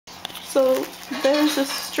So there's a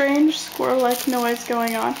strange squirrel-like noise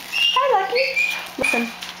going on. Hi, Lucky. Listen.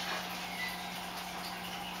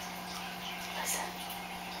 Listen.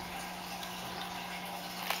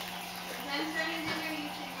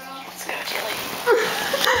 Let's go, Jilly.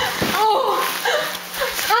 Oh!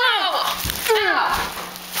 Ow! Ow!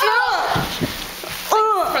 Ow!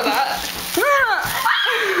 For that.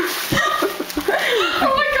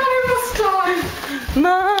 Oh my god, I almost died.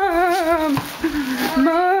 Mom!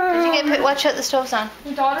 Mom! Did you get what shut the stoves on?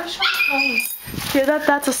 Your daughter's home. Hear that?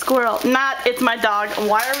 That's a squirrel. It's my dog.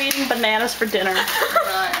 Why are we eating bananas for dinner?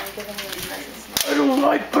 I'm giving you a snack. I don't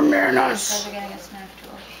like bananas. We're getting a snack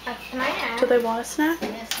too. Do they want a snack?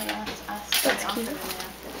 Yes, they want us. That's cute.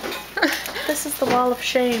 This is the wall of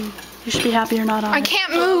shame. You should be happy you're not on I it.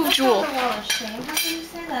 can't move, Jewel. How can you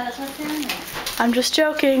say that? That's my family. I'm just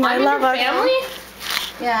joking. I love our family.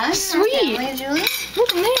 Yeah, I'm Sweet. Your family, Julie.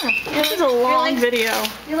 Look in there. This is a long video.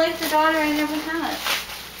 You're like the daughter I never had.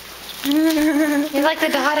 You're like the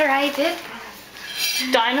daughter I did.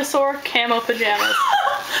 Dinosaur camo pajamas.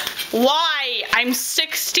 Why? I'm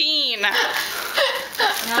 16. Not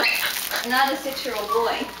a 6-year-old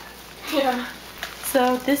boy. Yeah.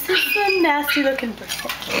 So this is a nasty looking bird.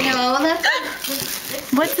 No, that's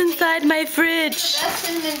What's inside my fridge? the best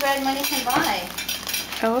cinnamon bread money can buy.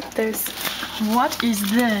 Oh, there's. What is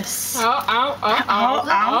this? Ow, ow, ow, ow, Ow,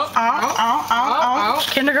 ow, ow, ow, ow, ow.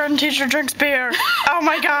 Kindergarten teacher drinks beer. Oh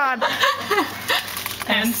my god.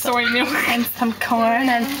 And soy milk. And some corn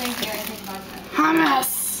and Thank you. I think about that.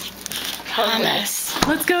 hummus. Hummus.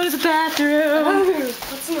 Let's go to the bathroom.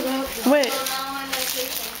 What's in the bathroom? Wait, So now I'm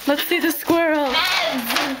vacation. let's see the squirrel.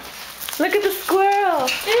 Look at the squirrel.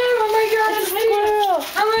 Ew, oh my god, It's a it's hideous. squirrel.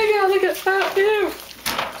 Oh my god, look at that. Ew.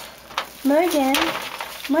 Morgan.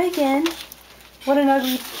 Morgan. What an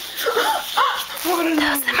ugly. What an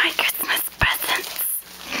Those are my Christmas presents.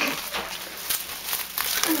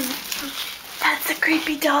 That's a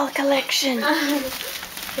creepy doll collection.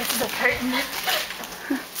 This is a curtain.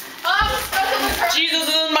 I'm stuck in the curtain. Jesus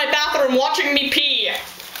is in my bathroom watching me pee.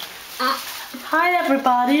 Hi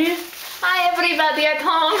everybody. Hi everybody at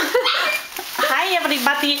home. Hi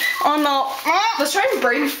everybody. Oh no. Let's try and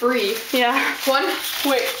break free. Yeah.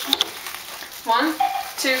 Wait. 1,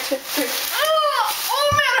 2, 3. Oh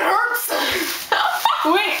man, it hurts.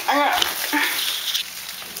 Wait.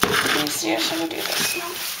 Let me see if I can do this. No.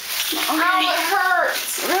 Ow, it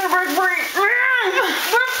hurts. We're breaking free.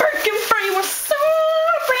 We're breaking free. We're so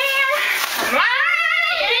rare.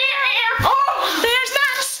 Oh, there's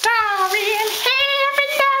not a star in heaven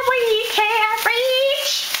that we can't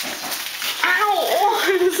reach. Ow.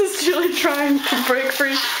 This is Julie trying to break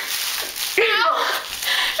free. Ow.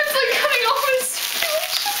 It's like cutting off his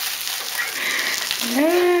speech.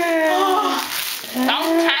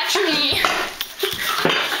 Don't touch me.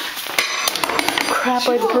 Crap,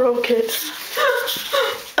 I broke it.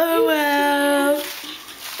 Oh well.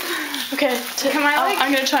 Okay,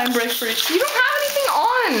 I'm gonna try and break free. You don't have anything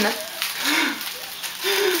on.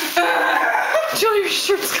 Jill, your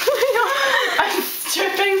shirt's coming off. I'm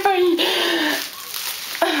stripping free.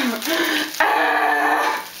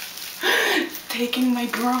 Taking my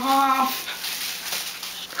bra off.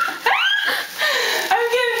 I'm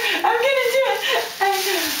gonna do it.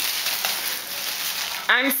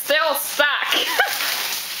 I'm still stuck.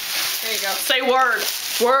 There you go. Say word.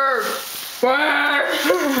 Word. Word.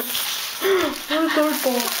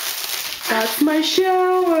 That's my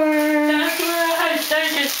shower. That's where I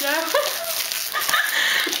take a shower.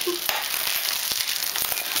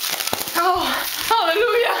 Oh,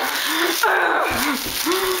 hallelujah.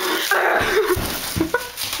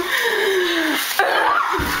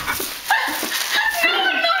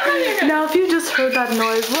 Now, if you just heard that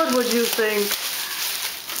noise, what would you think?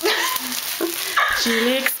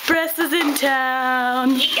 Julie Express is in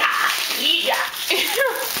town. Yeah.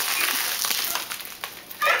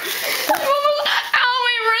 Ow,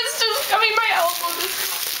 my wrist is coming, my elbow is.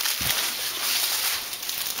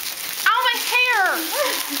 Ow, my hair.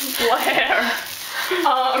 What hair?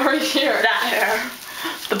 Right here. That hair.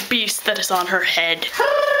 The beast that is on her head.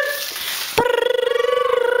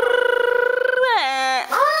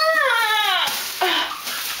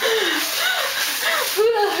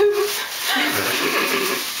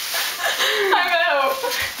 I'm out.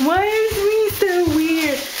 Why is me so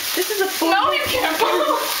weird? This is a full. No, you can't.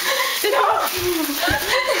 No.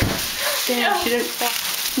 Damn, she didn't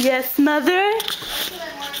fall. Yes, mother?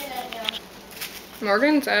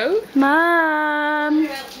 Morgan's out? Mom.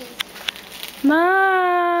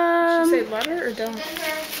 Mom. Say letter or don't?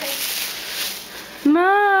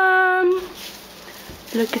 Mom.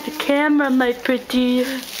 Look at the camera, my pretty.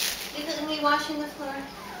 Isn't me washing the floor?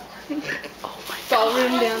 Oh my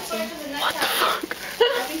Ballroom dancing. What the fuck?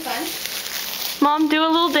 That'd be fun. Mom, do a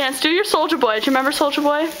little dance. Do your Soldier Boy. Do you remember Soldier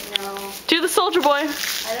Boy? No. Do the Soldier Boy.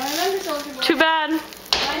 I don't remember Soldier Boy. Too bad. My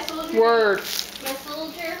soldier. Word. My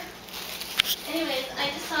soldier. Anyways, I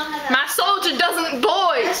just saw how that. My soldier doesn't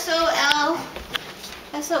boy.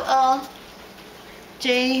 S-O-L-J.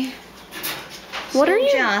 What are you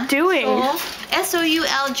Soulja. doing?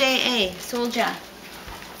 S-O-U-L-J-A. Soulja.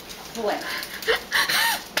 Boy.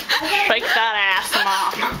 Shake that ass,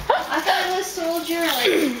 Mom. I thought it was soldier,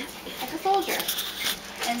 like a soldier.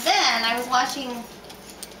 And then I was watching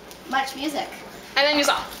Much Music. And then you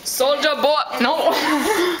saw Soldier Boy. No.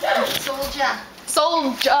 Soldier.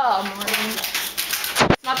 Soldier.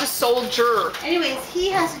 Not just soldier. Anyways,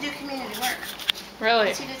 he has to do community work.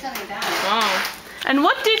 Really? He did something bad. Oh. And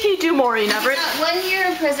what did he do, Maureen He Everett? got 1 year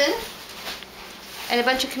in prison and a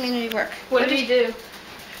bunch of community work. What did he do?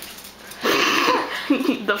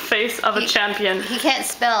 The face of a champion. He can't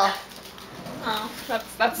spell. Oh,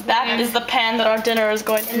 that's That is the pan that our dinner is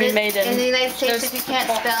going to be made In the in. United States, if you can't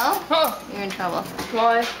spell, Oh, you're in trouble.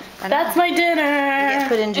 why? I know. That's my You get dinner.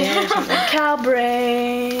 put in jail or something. Cow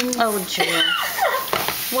brains. Oh, Jewel.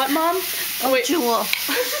 What, Mom? Oh, Jewel.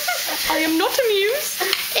 I am not amused.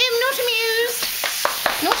 I'm not amused.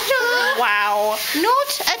 Not at all. Wow.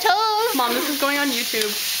 Not at all. Mom, this is going on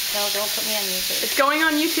YouTube. No, don't put me on YouTube. It's going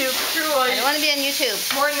on YouTube. I don't want to be on YouTube.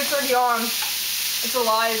 Morning, it's already on. It's a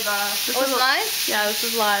live. This Oh, is it's live? Yeah, this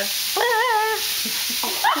is live.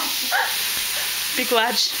 Be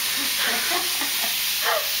glad.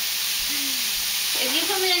 If you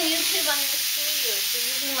put me on YouTube, I'm going to sue you for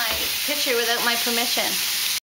using my picture without my permission.